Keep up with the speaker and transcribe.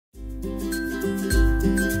My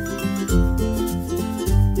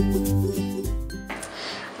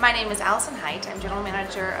name is Alison Hite. I'm General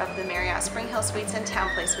Manager of the Marriott SpringHill Suites and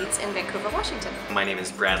TownePlace Suites in Vancouver, Washington. My name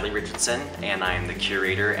is Bradley Richardson, and I am the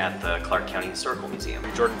curator at the Clark County Historical Museum.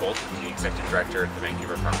 Jordan Bolt, the Executive Director at the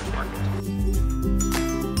Vancouver Farmers Market.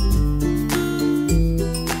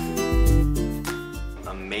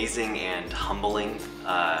 Amazing and humbling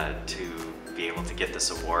to be able to get this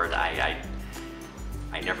award.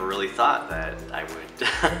 I never really thought that I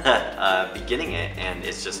would be getting it, and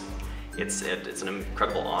it's an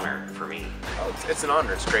incredible honor for me. Oh, it's an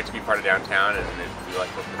honor. It's great to be part of downtown, and we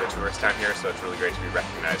like working with the tourists down here, so it's really great to be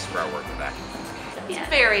recognized for our work with that. It's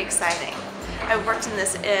very exciting. I've worked in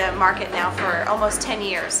this market now for almost 10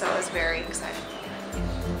 years, so it was very exciting.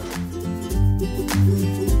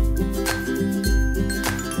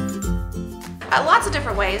 Lots of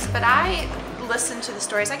different ways, but I listen to the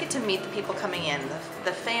stories. I get to meet the people coming in,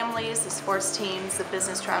 the families, the sports teams, the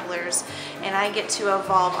business travelers, and I get to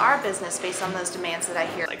evolve our business based on those demands that I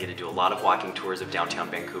hear. I get to do a lot of walking tours of downtown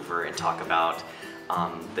Vancouver and talk about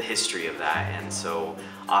the history of that, and so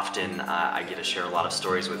often I get to share a lot of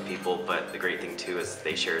stories with people, but the great thing too is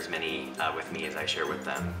they share as many with me as I share with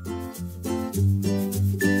them.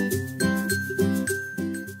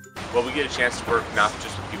 Well, we get a chance to work not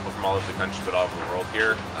just with people from all over the country, but all over the world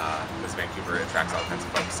here, because Vancouver attracts all kinds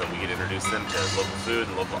of folks. So we get to introduce them to local food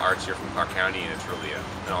and local arts here from Clark County, and it's really an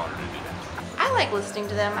honor to do that. I like listening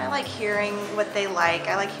to them. I like hearing what they like.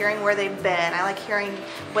 I like hearing where they've been. I like hearing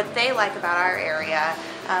what they like about our area,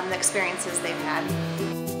 the experiences they've had.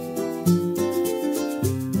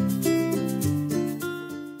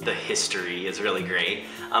 The history is really great,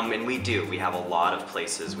 and we have a lot of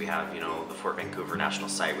places. We have, the Fort Vancouver National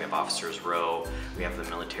Site, we have Officers Row, we have the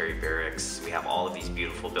military barracks, we have all of these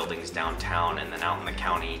beautiful buildings downtown, and then out in the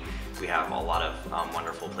county we have a lot of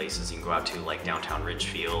wonderful places you can go out to, like downtown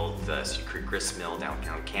Ridgefield, the Sioux Creek Grist Mill,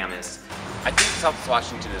 downtown Camas. I think Southwest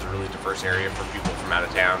Washington is a really diverse area for people from out of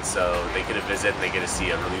town, so they get to visit and they get to see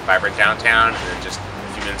a really vibrant downtown, and then just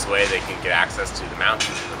a few minutes away they can get access to the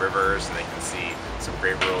mountains and the rivers, and they can see some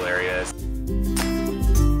great rural areas.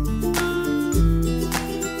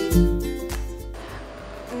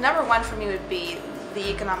 Number one for me would be the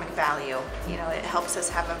economic value. It helps us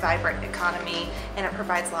have a vibrant economy, and it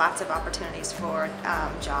provides lots of opportunities for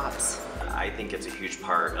jobs. I think it's a huge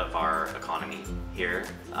part of our economy here,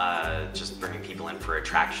 just bringing people in for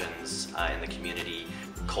attractions in the community,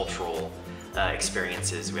 cultural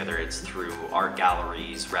experiences, whether it's through art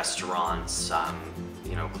galleries, restaurants,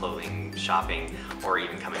 clothing, shopping, or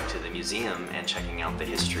even coming to the museum and checking out the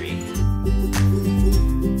history.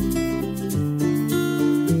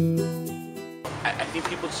 I think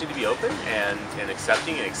people just need to be open and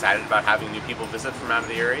accepting and excited about having new people visit from out of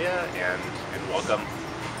the area, and welcome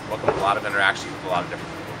a lot of interactions with a lot of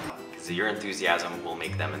different people. Because your enthusiasm will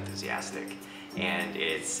make them enthusiastic, and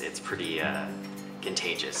it's pretty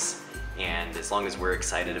contagious. And as long as we're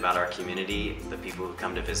excited about our community, the people who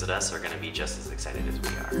come to visit us are going to be just as excited as we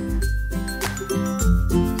are.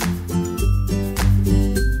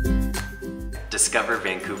 Discover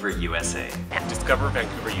Vancouver, USA. Discover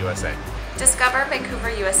Vancouver, USA. Discover Vancouver,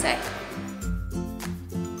 USA.